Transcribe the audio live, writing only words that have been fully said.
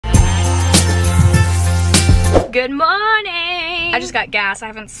Good morning. I just got gas. I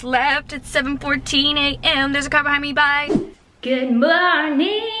haven't slept. It's 7:14 a.m. There's a car behind me. Bye. Good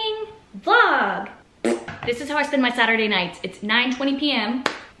morning vlog. This is how I spend my Saturday nights. It's 9:20 p.m.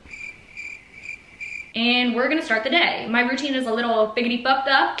 and we're gonna start the day. My routine is a little figgity fucked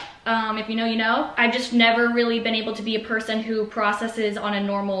up. If you know, you know. I've just never really been able to be a person who processes on a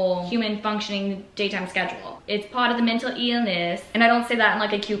normal human functioning daytime schedule. It's part of the mental illness, and I don't say that in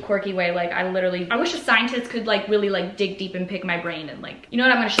like a cute quirky way. Like I wish a scientist could like really like dig deep and pick my brain and like, you know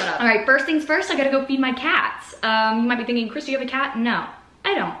what, I'm gonna shut up. All right, first things first, I gotta go feed my cats. You might be thinking, Kristi, you have a cat? No,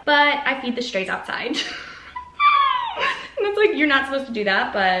 I don't, but I feed the strays outside. And it's like, you're not supposed to do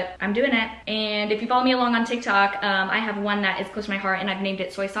that, but I'm doing it. And if you follow me along on TikTok, I have one that is close to my heart and I've named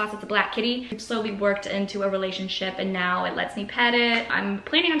it Soy Sauce. It's a black kitty. We've slowly worked into a relationship and now it lets me pet it. I'm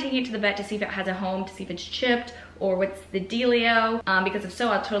planning on taking it to the vet to see if it has a home, to see if it's chipped or what's the dealio. Because if so,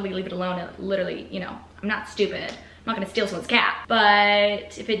 I'll totally leave it alone. It literally, you know, I'm not stupid. I'm not gonna steal someone's cat.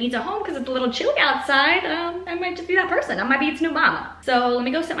 But if it needs a home because it's a little chilly outside, I might just be that person. I might be its new mama. So let me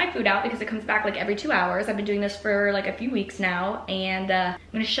go set my food out because it comes back like every 2 hours. I've been doing this for like a few weeks now and I'm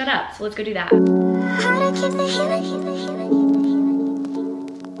gonna shut up. So let's go do that.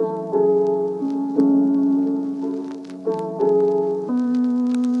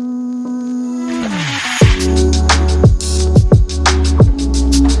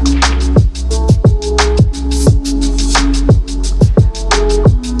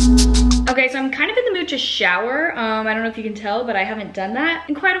 Shower. I don't know if you can tell, but I haven't done that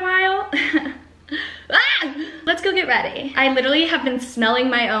in quite a while. Let's go get ready. I literally have been smelling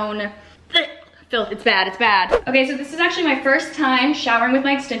my own filth. It's bad, it's bad. Okay, so this is actually my first time showering with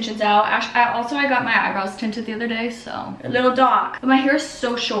my extensions out. I got my eyebrows tinted the other day, so a little dark. But my hair is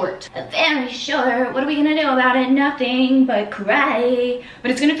so short. Very short. What are we gonna do about it? Nothing but cry.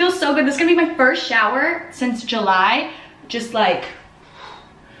 But it's gonna feel so good. This is gonna be my first shower since July. Just like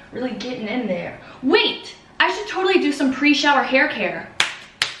really getting in there. Wait, I should totally do some pre-shower hair care.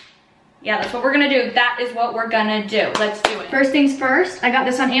 Yeah, that's what we're gonna do. That is what we're gonna do. Let's do it. First things first, I got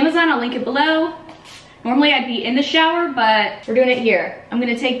this on Amazon. I'll link it below. Normally I'd be in the shower, but we're doing it here. I'm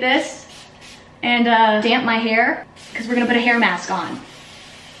gonna take this and damp my hair because we're gonna put a hair mask on.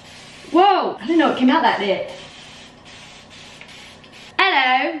 Whoa, I didn't know it came out that big.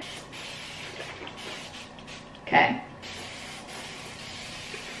 Hello. Okay.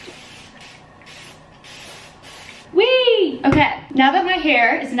 Whee! Okay, now that my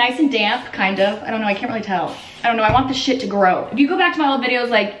hair is nice and damp, kind of. I don't know, I can't really tell. I don't know, I want this shit to grow. If you go back to my old videos,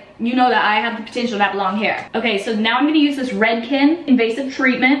 like, you know that I have the potential to have long hair. Okay, so now I'm gonna use this Redken invasive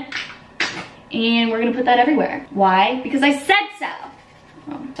treatment, and we're gonna put that everywhere. Why? Because I said so.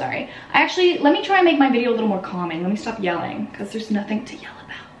 Oh, sorry. Let me try and make my video a little more calming. Let me stop yelling, because there's nothing to yell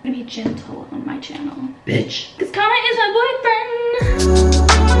about. I'm gonna be gentle on my channel. Bitch. Because Connor is my boyfriend.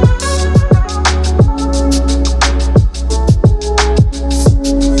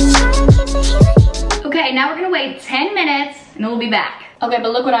 Okay, now we're gonna wait 10 minutes and then we'll be back. Okay,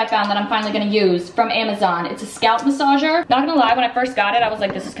 but look what I found that I'm finally gonna use from Amazon. It's a scalp massager. Not gonna lie, when I first got it, I was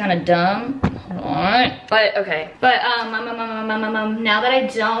like, this is kind of dumb. Hold on. But, okay. But, now that I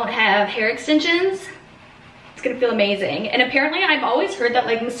don't have hair extensions, it's gonna feel amazing. And apparently I've always heard that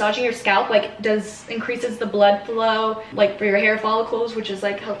like massaging your scalp like increases the blood flow like for your hair follicles, which is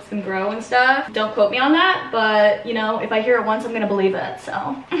like helps them grow and stuff. Don't quote me on that, but you know, if I hear it once, I'm gonna believe it,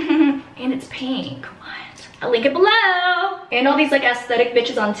 so. And it's pink, what? I'll link it below. And all these like aesthetic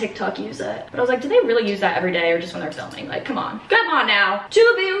bitches on TikTok use it. But I was like, do they really use that every day or just when they're filming? Like, come on now.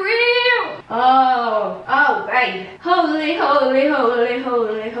 To be real. Oh, baby. Holy, holy, holy,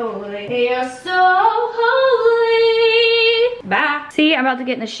 holy, holy. You're so holy. Bye. See, I'm about to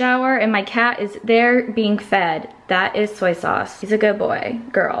get in the shower and my cat is there being fed. That is Soy Sauce. He's a good boy,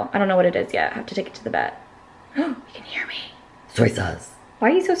 girl. I don't know what it is yet. I have to take it to the vet. You can hear me. Soy Sauce. Why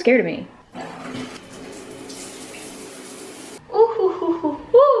are you so scared of me?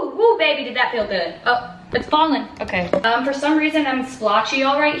 Ooh, baby, did that feel good? Oh, it's falling. Okay. For some reason, I'm splotchy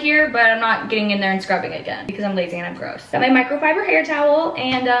all right here, but I'm not getting in there and scrubbing again because I'm lazy and I'm gross. Got my microfiber hair towel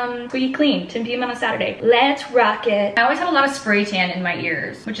and squeaky clean, 10 p.m. on a Saturday. Let's rock it. I always have a lot of spray tan in my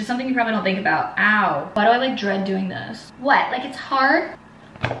ears, which is something you probably don't think about. Ow. Why do I like dread doing this? What, like it's hard?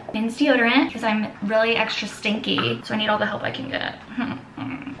 Men's deodorant because I'm really extra stinky, so I need all the help I can get.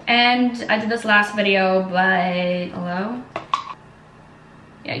 And I did this last video, but hello?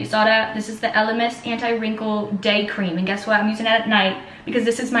 Yeah, you saw that? This is the Elemis Anti-Wrinkle Day Cream, and guess what? I'm using it at night because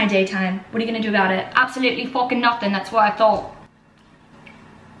this is my daytime. What are you gonna do about it? Absolutely fucking nothing, that's what I thought.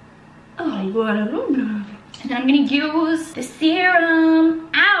 Oh, what a And then I'm gonna use the serum.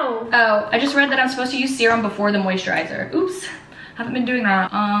 Ow! So I just read that I'm supposed to use serum before the moisturizer. Oops, haven't been doing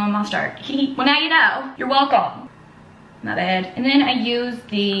that. I'll start. Well, now you know. You're welcome. My bad. And then I use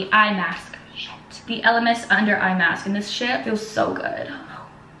the eye mask. Shit. The LMS under eye mask, and this shit feels so good. Oh,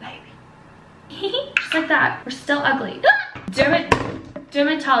 baby. Just like that. We're still ugly.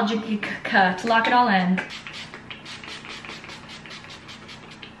 Dermatologica to lock it all in.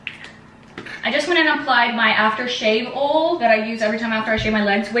 I just went and applied my aftershave oil that I use every time after I shave my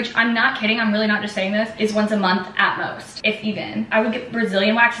legs, which I'm not kidding, I'm really not just saying this, is once a month at most, if even. I would get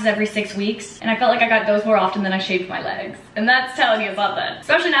Brazilian waxes every 6 weeks, and I felt like I got those more often than I shaved my legs. And that's telling you something.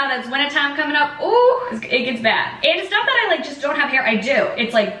 Especially now that it's winter time coming up, ooh, it gets bad. And it's not that I like just don't have hair, I do.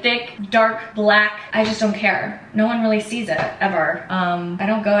 It's like thick, dark, black, I just don't care. No one really sees it, ever. I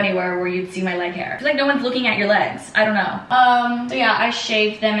don't go anywhere where you'd see my leg hair. It's like no one's looking at your legs, I don't know. So yeah, I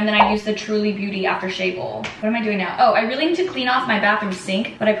shaved them, and then I used the Truly Beauty aftershave oil. What am I doing now? Oh, I really need to clean off my bathroom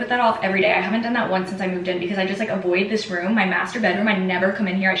sink, but I put that off every day. I haven't done that once since I moved in because I just like avoid this room, my master bedroom. I never come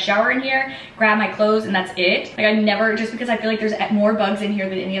in here. I shower in here, grab my clothes, and that's it. Like I never, just because I feel like there's more bugs in here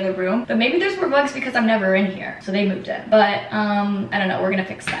than any other room. But maybe there's more bugs because I'm never in here. So they moved in. But I don't know, we're gonna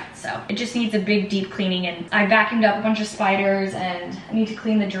fix that. So it just needs a big deep cleaning, and I vacuumed up a bunch of spiders and I need to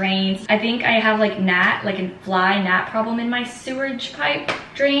clean the drains. I think I have like a fly gnat problem in my sewage pipe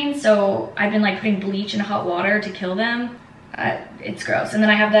drain. So I've been like putting bleach in hot water to kill them. It's gross. And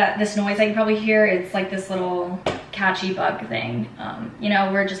then I have this noise I can probably hear. It's like this little catchy bug thing. You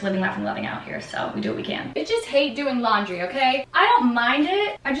know, we're just living, laughing, loving out here, so we do what we can. Bitches hate doing laundry, okay? I don't mind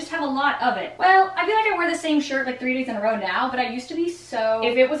it, I just have a lot of it. Well, I feel like I wear the same shirt like 3 days in a row now, but I used to be so,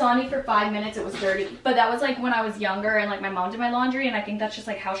 if it was on me for 5 minutes, it was dirty. But that was like when I was younger and like my mom did my laundry, and I think that's just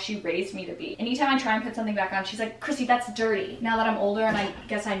like how she raised me to be. Anytime I try and put something back on, she's like, Kristi, that's dirty. Now that I'm older and I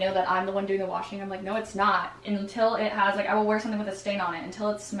guess I know that I'm the one doing the washing, I'm like, no, it's not. And until it has, like, I will wear something with a stain on it until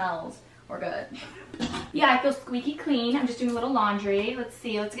it smells. We're good. Yeah, I feel squeaky clean. I'm just doing a little laundry. Let's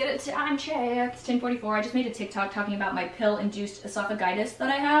see, let's get it time check. It's 10:44. I just made a TikTok talking about my pill-induced esophagitis that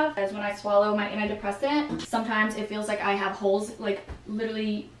I have. As when I swallow my antidepressant, sometimes it feels like I have holes, like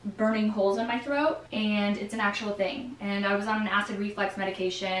literally burning holes in my throat, and it's an actual thing. And I was on an acid reflux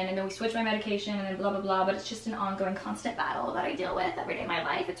medication, and then we switched my medication, and then blah, blah, blah, but it's just an ongoing constant battle that I deal with every day of my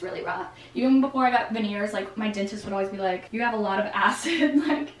life. It's really rough. Even before I got veneers, like my dentist would always be like, you have a lot of acid,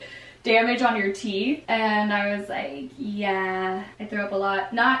 like, damage on your teeth, and I was like, yeah, I throw up a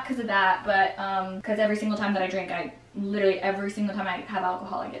lot, not because of that, but because every single time that I drink, literally every single time I have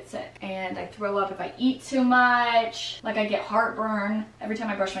alcohol, I get sick, and I throw up if I eat too much, like I get heartburn every time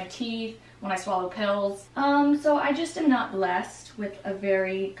I brush my teeth, when I swallow pills. So I just am not blessed with a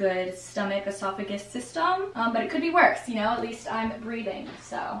very good stomach esophagus system, but it could be worse, you know, at least I'm breathing,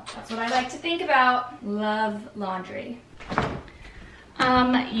 so that's what I like to think about. Love laundry.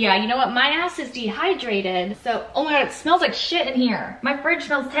 Yeah, you know what? My ass is dehydrated. So, oh my god, it smells like shit in here. My fridge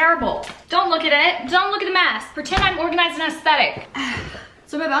smells terrible. Don't look at it. Don't look at the mess. Pretend I'm organized and aesthetic.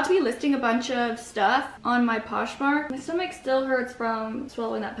 So I'm about to be listing a bunch of stuff on my Poshmark. My stomach still hurts from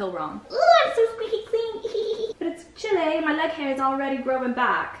swallowing that pill wrong. Ooh, I'm so squeaky clean. But it's chilly. My leg hair is already growing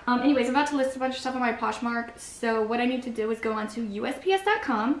back. Anyways, I'm about to list a bunch of stuff on my Poshmark. So what I need to do is go onto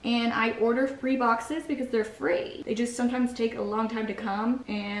USPS.com and I order free boxes because they're free. They just sometimes take a long time to come,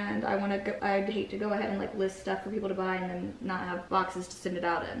 and I'd hate to go ahead and like list stuff for people to buy and then not have boxes to send it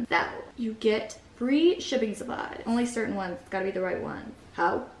out in. So you get free shipping supplies. Only certain ones. It's gotta be the right one.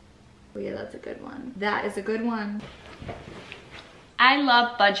 How? Oh yeah, that's a good one. That is a good one. I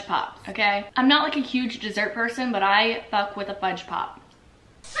love fudge pops, okay? I'm not like a huge dessert person, but I fuck with a fudge pop.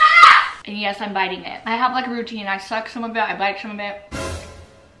 And yes, I'm biting it. I have like a routine. I suck some of it, I bite some of it.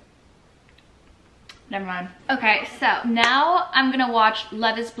 Never mind. Okay, so now I'm gonna watch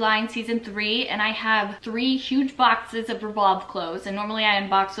Love is Blind season 3, and I have 3 huge boxes of Revolve clothes, and normally I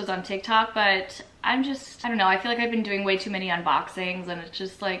unbox those on TikTok, but I don't know, I feel like I've been doing way too many unboxings, and it's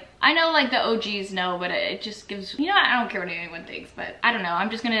just like, I know like the OGs know, but it just gives, you know, I don't care what anyone thinks, but I don't know,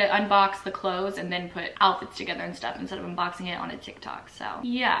 I'm just gonna unbox the clothes and then put outfits together and stuff instead of unboxing it on a TikTok. So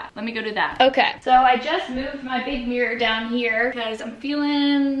yeah, let me go do that. Okay, so I just moved my big mirror down here because I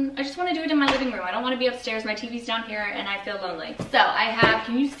just want to do it in my living room. I don't want to be upstairs, my TV's down here, and I feel lonely. So I have,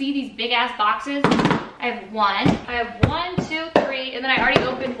 can you see these big ass boxes? I have 1, 2, 3, and then I already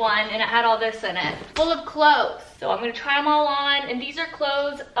opened one and it had all this in it, full of clothes. So I'm gonna try them all on, and these are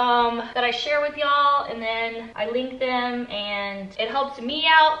clothes that I share with y'all, and then I link them, and it helps me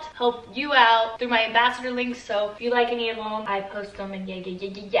out, help you out through my ambassador links. So if you like any of them, I post them, and yeah,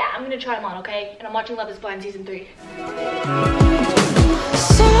 I'm gonna try them on, okay? And I'm watching Love is Blind season 3.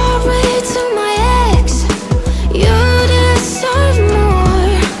 Sorry to my ex, you deserve more.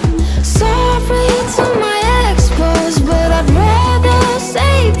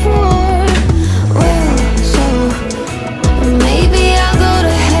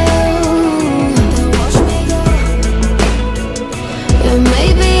 and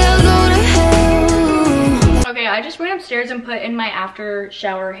maybe I'll go to hell. Okay, I just went upstairs and put in my after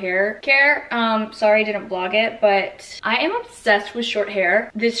shower hair care. Sorry I didn't vlog it, but I am obsessed with short hair.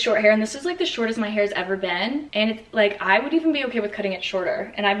 This short hair, and this is like the shortest my hair's ever been. And it's like, I would even be okay with cutting it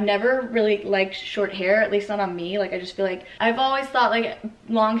shorter. And I've never really liked short hair, at least not on me. Like, I just feel like, I've always thought like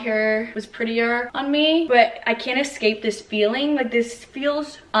long hair was prettier on me, but I can't escape this feeling. Like, this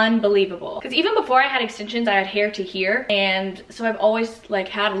feels unbelievable. Because even before I had extensions, I had hair to here. And so I've always like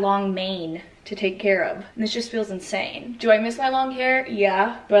had a long mane to take care of, and this just feels insane. Do I miss my long hair?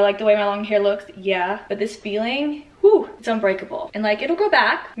 Yeah. Do I like the way my long hair looks? Yeah. But this feeling, whew, it's unbreakable. And like, it'll grow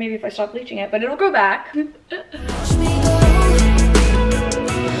back, maybe if I stop bleaching it, but it'll grow back. I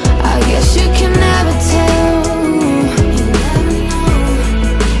guess you can never tell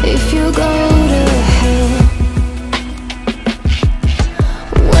if you go to hell.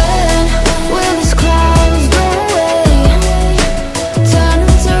 When will these clouds go away, turn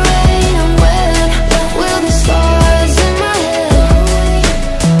into rain? And when will the stars in my head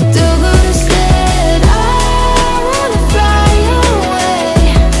do good instead? I wanna fly away,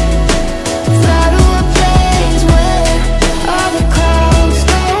 fly to a place where all the clouds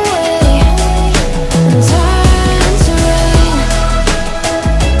go away and turn to rain.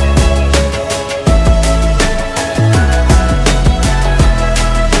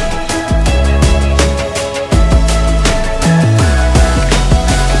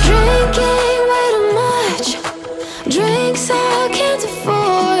 Drinking way too much, drinks I can't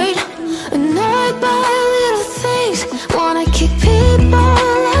afford, annoyed by little things, wanna kick people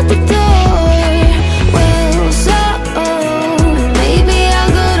out the door. Well, so maybe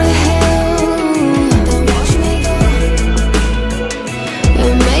I'll go to hell,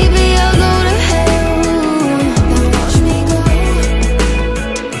 and maybe I'll go to hell.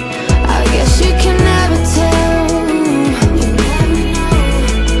 I guess you can never tell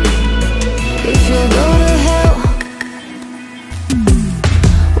if you'll go to hell.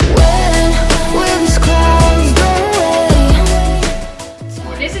 When will these clouds go away?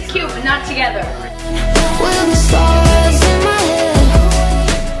 This is cute, but not together. Will the stars in my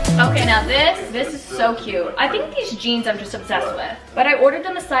head? Okay, now this is so cute. I think these jeans I'm just obsessed with. But I ordered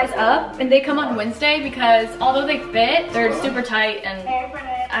them a size up, and they come on Wednesday because although they fit, they're super tight, and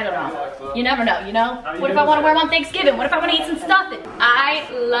I don't know. You never know, you know? What if I want to wear them on Thanksgiving? What if I want to eat some stuffing? I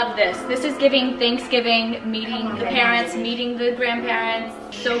love this. This is giving Thanksgiving, meeting the parents, meeting the grandparents.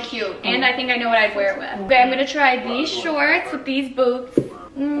 So cute. And I think I know what I'd wear it with. Okay, I'm gonna try these shorts with these boots.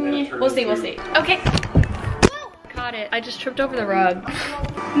 We'll see, we'll see. Okay. Caught it. I just tripped over the rug.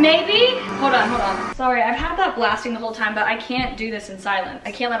 Maybe? Hold on, hold on. Sorry, I've had that blasting the whole time, but I can't do this in silence.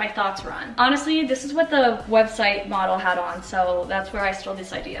 I can't let my thoughts run. Honestly, this is what the website model had on, so that's where I stole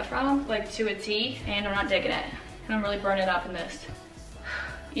this idea from, like to a T, and I'm not digging it. And I'm really burning up in this.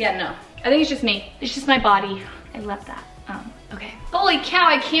 Yeah, no. I think it's just me. It's just my body. I love that. Okay. Holy cow,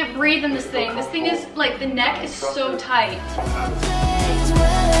 I can't breathe in this thing. This thing is, like, the neck is so tight. Place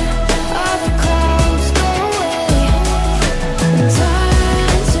where all the clouds go away and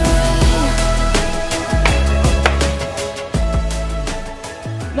turn to rain.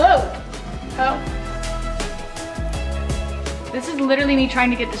 Whoa! Oh. This is literally me trying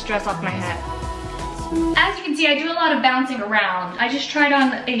to get this dress off my head. As you can see, I do a lot of bouncing around. I just tried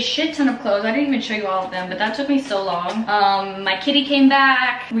on a shit ton of clothes. I didn't even show you all of them, but that took me so long. My kitty came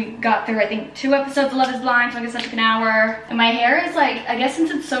back. We got through, I think, 2 episodes of Love is Blind, so I guess that took an hour. And my hair is like, I guess since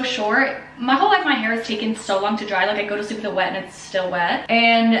it's so short, my whole life my hair has taken so long to dry. Like, I go to sleep with it wet and it's still wet.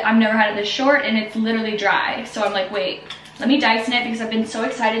 And I've never had it this short and it's literally dry. So I'm like, wait, let me Dyson it because I've been so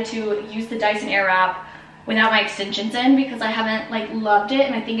excited to use the Dyson Airwrap without my extensions in because I haven't like loved it,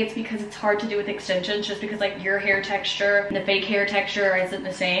 and I think it's because it's hard to do with extensions just because like your hair texture and the fake hair texture isn't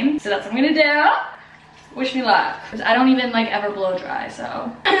the same. So that's what I'm gonna do. Wish me luck. Because I don't even like ever blow dry,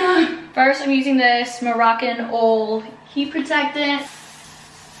 so. First I'm using this Moroccan Oil heat protectant.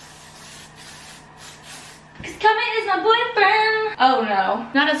 Cause Comment is my boyfriend. Oh no,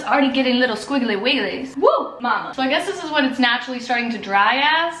 not us already getting little squiggly wigglies. Woo, mama. So I guess this is what it's naturally starting to dry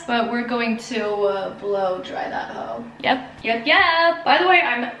as, but we're going to blow dry that hoe. Yep. By the way,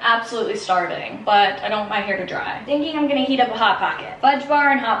 I'm absolutely starving, but I don't want my hair to dry. Thinking I'm gonna heat up a Hot Pocket. Fudge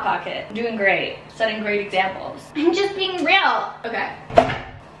bar and Hot Pocket. I'm doing great. Setting great examples. I'm just being real. Okay.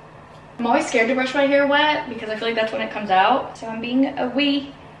 I'm always scared to brush my hair wet because I feel like that's when it comes out. So I'm being a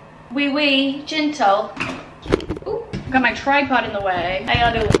wee gentle. Ooh, got my tripod in the way. I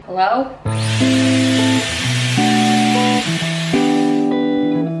gotta do. Hello?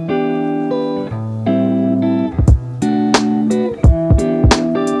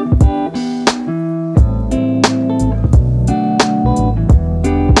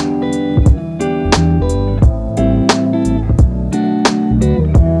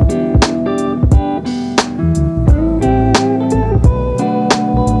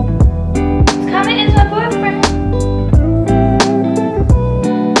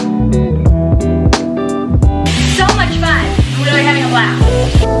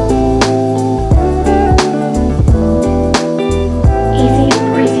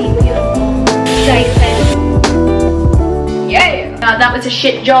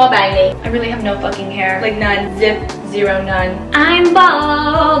 shit job, ain't it? I really have no fucking hair. Like none. Zip. Zero. None. I'm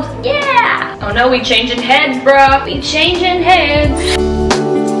bald. Yeah. Oh no, we changing heads, bruh. We changing heads.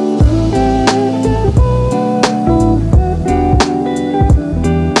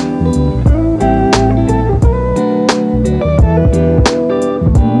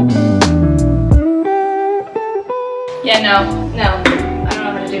 Yeah, no. I don't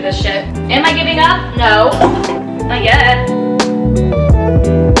know how to do this shit. Am I giving up? No. Not yet.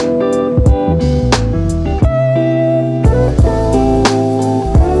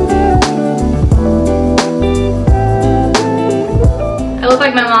 I look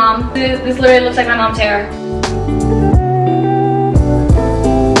like my mom. This literally looks like my mom's hair.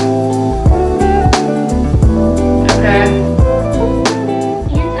 Okay.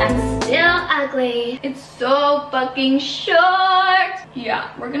 It's so fucking short.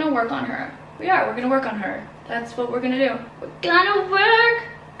 Yeah, we're gonna work on her. We're gonna work on her. That's what we're gonna do. We're gonna work.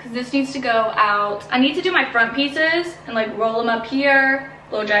 Cause this needs to go out. I need to do my front pieces and like roll them up here,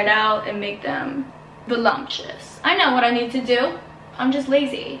 blow dried out and make them voluptuous. I know what I need to do. I'm just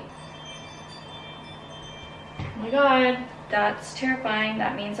lazy. Oh my God. That's terrifying.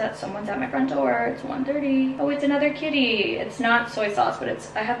 That means that someone's at my front door. It's 1:30. Oh, it's another kitty. It's not soy sauce, but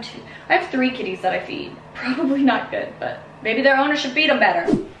it's, I have 3 kitties that I feed. Probably not good, but maybe their owner should feed them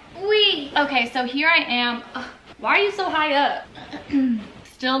better. Wee. Okay, so here I am. Ugh, why are you so high up?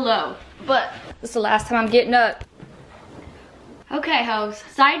 Still low, but this is the last time I'm getting up. Okay, hoes.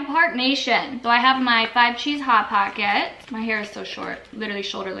 Side part nation. So I have my 5 cheese hot pocket. My hair is so short, literally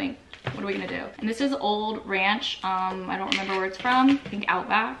shoulder length. What are we gonna do? And this is Old Ranch. I don't remember where it's from. I think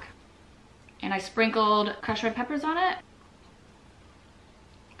Outback. And I sprinkled crushed red peppers on it.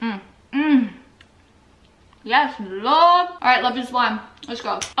 Yes, Lord. All right, love this one. Let's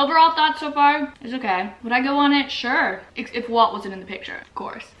go. Overall thoughts so far is okay. Would I go on it? Sure. If Walt wasn't in the picture, of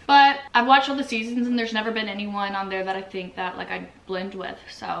course. But I've watched all the seasons and there's never been anyone on there that I think that like I'd blend with.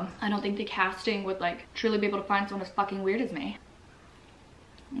 So I don't think the casting would like truly be able to find someone as fucking weird as me.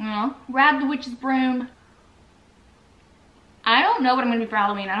 You know, grab the witch's broom. I don't know what I'm gonna be for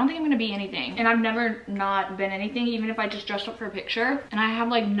Halloween. I don't think I'm gonna be anything. And I've never not been anything, even if I just dressed up for a picture. And I have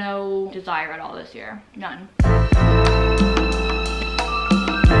like no desire at all this year. None.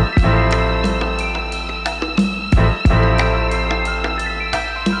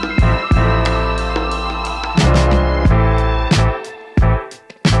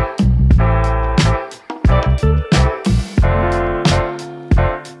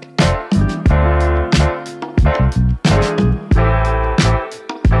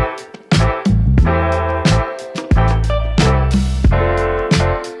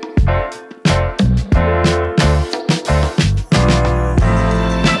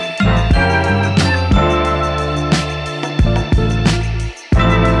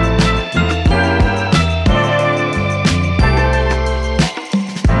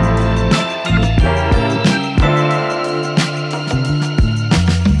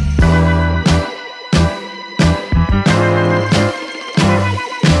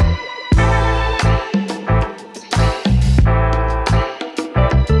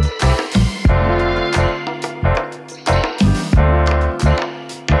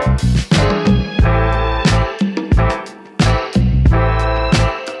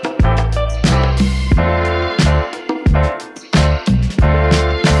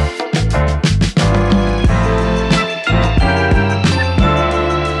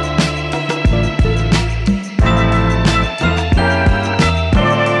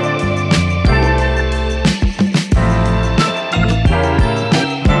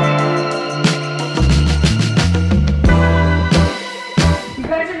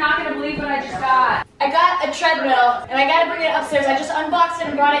 treadmill, and I gotta bring it upstairs. I just unboxed it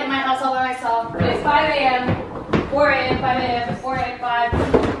and brought it in my house all by myself. It's 5 a.m., 4 a.m., 5 a.m., 4 a.m., 5.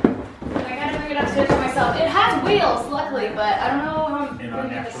 And I gotta bring it upstairs by myself. It has wheels, luckily, but I don't know how I'm gonna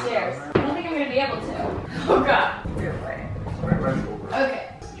get the stairs. I don't think I'm gonna be able to. Oh god. Okay.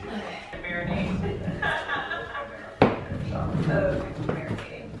 Marinating.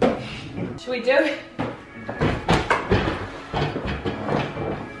 Should we do it?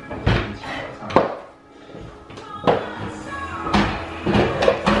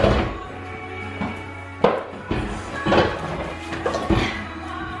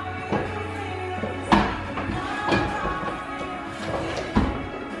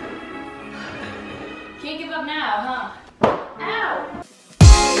 Can't give up now, huh? Ow!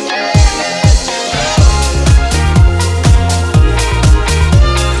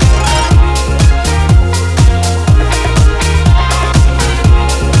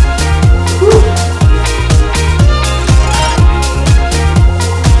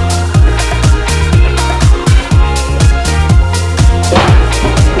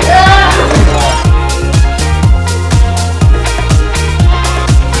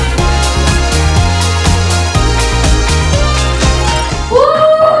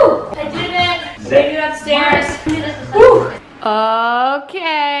 Whew.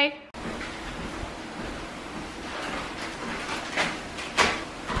 Okay.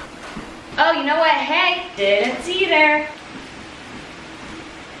 Oh, you know what? Hey, didn't see you there.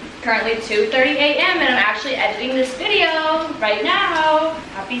 Currently 2:30 a.m. and I'm actually editing this video right now.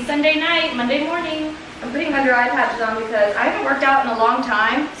 Happy Sunday night, Monday morning. I'm putting my dry patches on because I haven't worked out in a long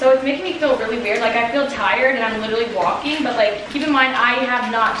time, so it's making me feel really weird. Like, I feel tired and I'm literally walking, but like, keep in mind, I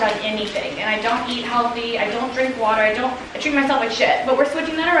have not done anything and I don't eat healthy, I don't drink water, I treat myself like shit. But we're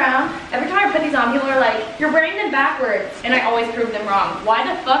switching that around. Every time I put these on, people are like, you're wearing them backwards, and I always prove them wrong. Why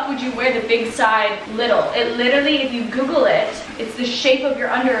the fuck would you wear the big side little? It literally, if you Google it, it's the shape of your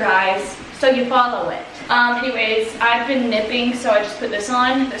under eyes, so you follow it. Anyways, I've been nipping, so I just put this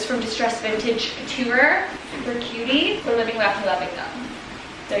on. This is from Distressed Vintage Couture. Super cutie. We're living, laughing, loving them.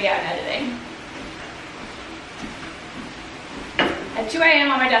 So yeah, I'm editing. At 2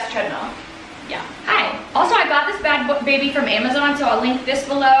 a.m. on my desk treadmill. Yeah. Hi. Also, I got this bad baby from Amazon, so I'll link this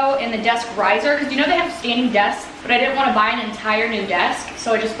below in the desk riser, because you know they have standing desks, but I didn't want to buy an entire new desk,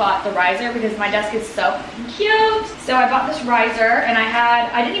 so I just bought the riser because my desk is so cute. So I bought this riser, and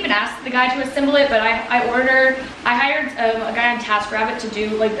I didn't even ask the guy to assemble it, but I hired a guy on TaskRabbit to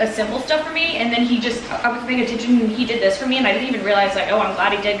do like assemble stuff for me, and then I was paying attention and he did this for me, and I didn't even realize, like, oh, I'm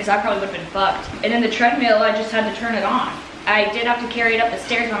glad he did, because I probably would have been fucked. And then the treadmill, I just had to turn it on. I did have to carry it up the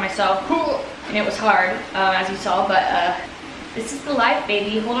stairs by myself, and it was hard, as you saw, but this is the life,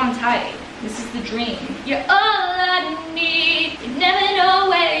 baby. Hold on tight. This is the dream. You're all I need. You never know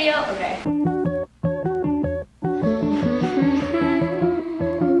where you're... Okay.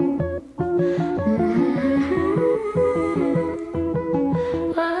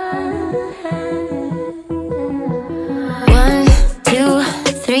 One, two,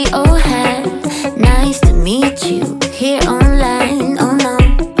 three, oh hey, nice to meet you. Here online, oh no.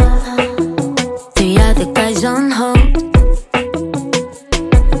 3 other guys on hold.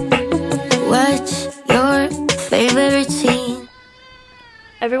 What's your favorite scene?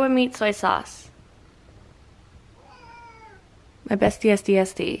 Everyone meet soy sauce. My bestie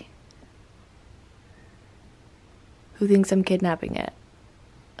SDSD. Who thinks I'm kidnapping it?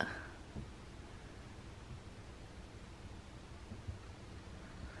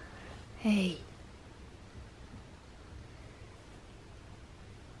 Hey.